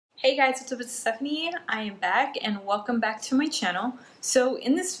Hey guys, what's up? It's Stephanie. I am back and welcome back to my channel. So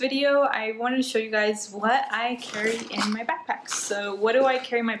in this video, I wanted to show you guys what I carry in my backpack. So what do I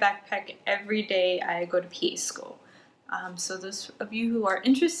carry in my backpack every day I go to PA school? So those of you who are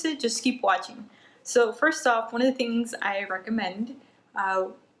interested, just keep watching. So first off, one of the things I recommend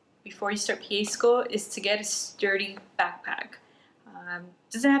before you start PA school is to get a sturdy backpack.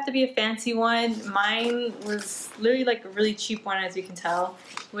 Doesn't have to be a fancy one. Mine was literally like a really cheap one, as you can tell.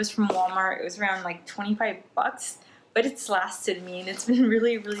 It was from Walmart. It was around like 25 bucks, but it's lasted me and it's been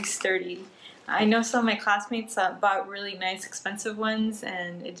really sturdy. I know some of my classmates bought really nice expensive ones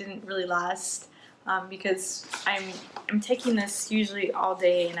and it didn't really last because I'm taking this usually all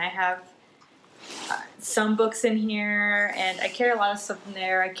day, and I have some books in here and I carry a lot of stuff in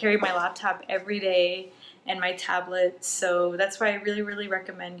there. I carry my laptop every day and my tablet, so that's why I really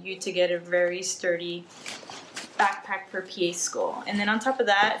recommend you to get a very sturdy backpack for PA school. And then on top of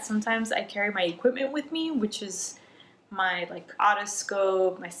that, sometimes I carry my equipment with me, which is my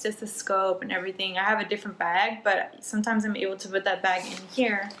otoscope, my stethoscope and everything. I have a different bag, but sometimes I'm able to put that bag in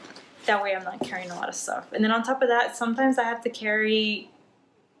here. That way I'm not carrying a lot of stuff. And then on top of that, sometimes I have to carry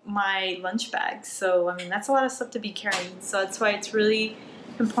my lunch bag. So I mean, that's a lot of stuff to be carrying. So that's why it's really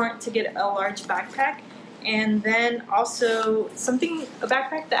important to get a large backpack. And then also a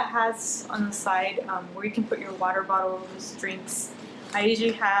backpack that has on the side where you can put your water bottles, drinks. I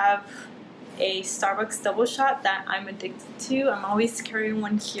usually have a Starbucks double shot that I'm addicted to. I'm always carrying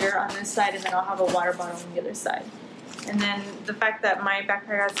one here on this side, and then I'll have a water bottle on the other side. And then the fact that my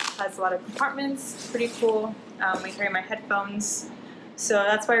backpack has a lot of compartments, pretty cool. I carry my headphones. So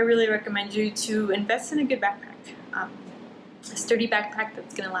that's why I really recommend you to invest in a good backpack. A sturdy backpack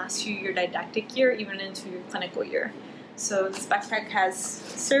that's going to last you your didactic year, even into your clinical year. So this backpack has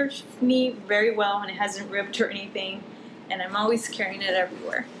served me very well and it hasn't ripped or anything, and I'm always carrying it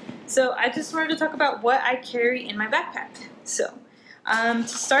everywhere. So I just wanted to talk about what I carry in my backpack. So to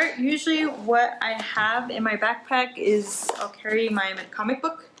start, usually what I have in my backpack is I'll carry my comic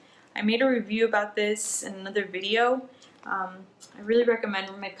book. I made a review about this in another video. I really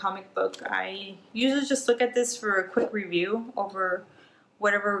recommend my comic book. I usually just look at this for a quick review over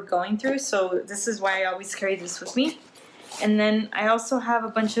whatever we're going through, so this is why I always carry this with me. And then I also have a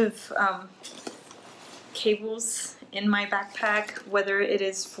bunch of cables in my backpack, whether it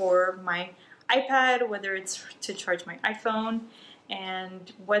is for my iPad, whether it's to charge my iPhone,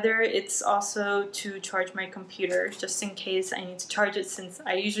 and whether it's also to charge my computer, just in case I need to charge it, since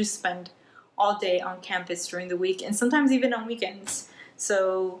I usually spend all day on campus during the week and sometimes even on weekends.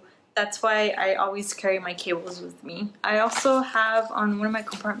 So that's why I always carry my cables with me. I also have on one of my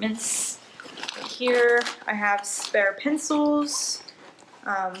compartments right here, I have spare pencils,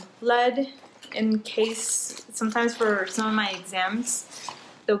 lead in case sometimes for some of my exams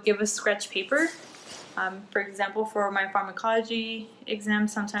they'll give us scratch paper. For example, for my pharmacology exam,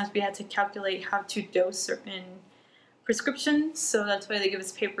 sometimes we had to calculate how to dose certain prescriptions, so that's why they give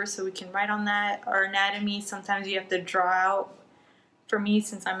us paper so we can write on that. Our anatomy, sometimes you have to draw out. For me,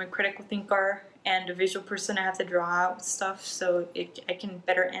 since I'm a critical thinker and a visual person, I have to draw out stuff so I can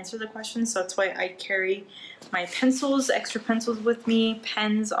better answer the questions. So that's why I carry my pencils, extra pencils with me,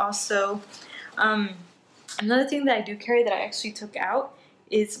 pens also. Another thing that I do carry that I actually took out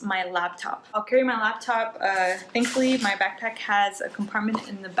is my laptop. I'll carry my laptop. Thankfully, my backpack has a compartment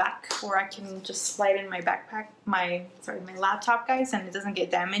in the back where I can just slide in my backpack, my laptop, guys, and it doesn't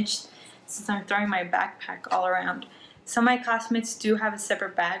get damaged since I'm throwing my backpack all around. Some of my classmates do have a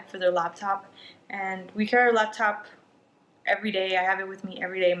separate bag for their laptop, and we carry our laptop every day. I have it with me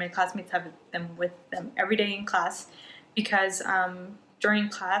every day. My classmates have them with them every day in class because during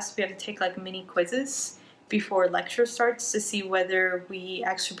class we have to take like mini quizzes before lecture starts to see whether we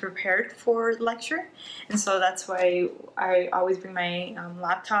actually prepared for lecture, and so that's why I always bring my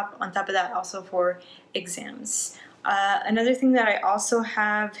laptop. On top of that, also for exams. Another thing that I also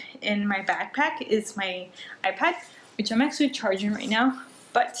have in my backpack is my iPad, which I'm actually charging right now,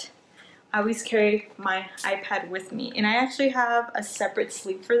 but I always carry my iPad with me, and I actually have a separate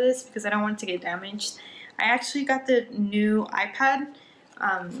sleeve for this because I don't want it to get damaged. I actually got the new iPad.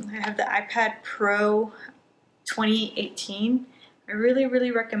 I have the iPad Pro 2018. I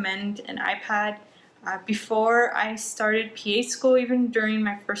really recommend an iPad. Before I started PA school, even during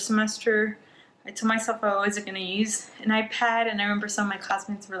my first semester, I told myself I wasn't going to use an iPad, and I remember some of my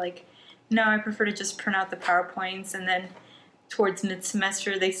classmates were like, no, I prefer to just print out the PowerPoints, and then towards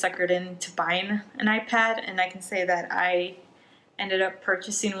mid-semester they suckered into buying an iPad, and I can say that I ended up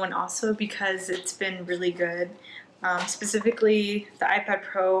purchasing one also because it's been really good. Specifically the iPad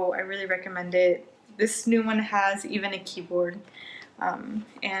Pro, I really recommend it. This new one has even a keyboard. And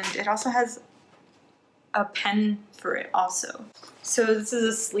it also has a pen for it also. So this is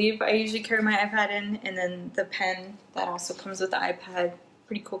a sleeve I usually carry my iPad in, and then the pen that also comes with the iPad.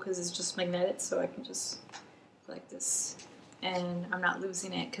 Pretty cool because it's just magnetic, so I can just go like this and I'm not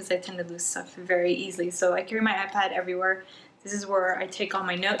losing it because I tend to lose stuff very easily. So I carry my iPad everywhere. This is where I take all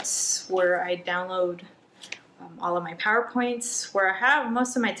my notes, where I download all of my PowerPoints, where I have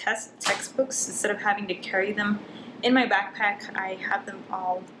most of my textbooks. Instead of having to carry them in my backpack, I have them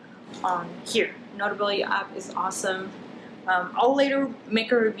all on here. Notability app is awesome. I'll later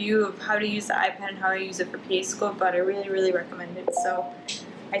make a review of how to use the iPad and how I use it for PA School, but I really recommend it. So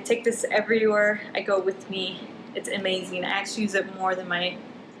I take this everywhere I go with me. It's amazing. I actually use it more than my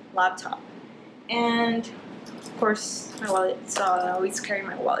laptop. And of course my wallet, so I always carry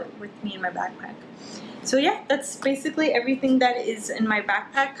my wallet with me in my backpack. So yeah, that's basically everything that is in my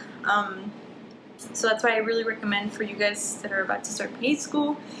backpack. So that's why I really recommend for you guys that are about to start PA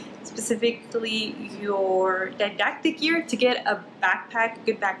School, specifically your didactic year, to get a backpack, a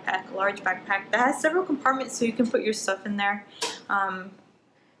good backpack, a large backpack that has several compartments so you can put your stuff in there.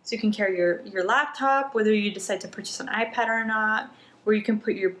 So you can carry your laptop, whether you decide to purchase an iPad or not, where you can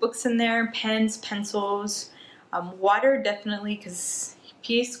put your books in there, pens, pencils, water definitely, because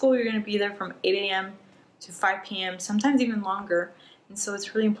PA School you're going to be there from 8 a.m. to 5 p.m., sometimes even longer, and so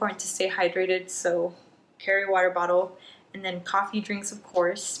it's really important to stay hydrated, so carry a water bottle, and then coffee, drinks of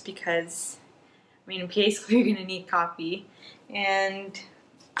course, because I mean in PA School you're going to need coffee, and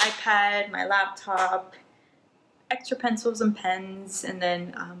iPad, my laptop, extra pencils and pens, and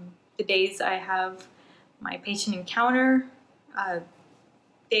then the days I have my patient encounter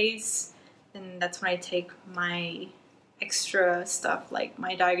days, then that's when I take my extra stuff like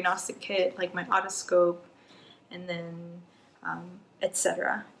my diagnostic kit, like my otoscope, and then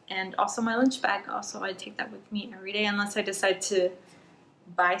etc. And also my lunch bag, also I take that with me every day unless I decide to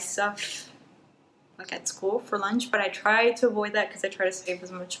buy stuff like at school for lunch, but I try to avoid that because I try to save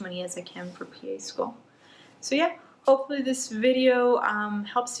as much money as I can for PA School. So yeah, hopefully this video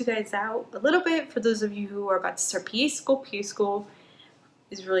helps you guys out a little bit for those of you who are about to start PA School. PA School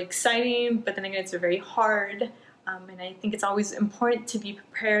is really exciting, but then again it's very hard, and I think it's always important to be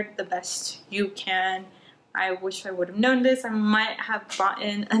prepared the best you can. I wish I would have known this. I might have bought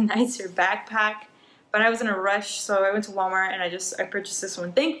in a nicer backpack, but I was in a rush, so I went to Walmart and I purchased this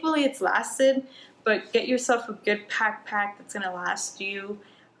one. Thankfully it's lasted, but get yourself a good backpack that's going to last you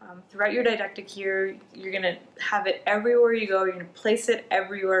throughout your didactic year. You're going to have it everywhere you go. You're going to place it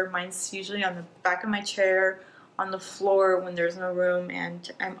everywhere. Mine's usually on the back of my chair, on the floor when there's no room, and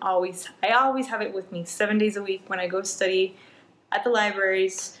I always have it with me 7 days a week when I go study at the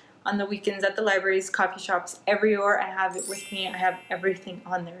libraries, on the weekends at the libraries, coffee shops, everywhere I have it with me. I have everything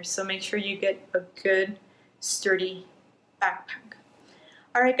on there. So make sure you get a good, sturdy backpack.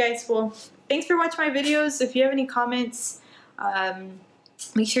 Alright guys, well, thanks for watching my videos. If you have any comments,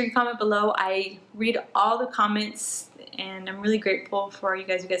 make sure you comment below. I read all the comments and I'm really grateful for you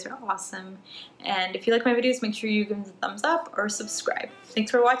guys. You guys are awesome. And if you like my videos, make sure you give them a thumbs up or subscribe. Thanks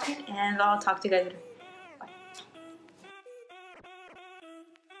for watching, and I'll talk to you guys later.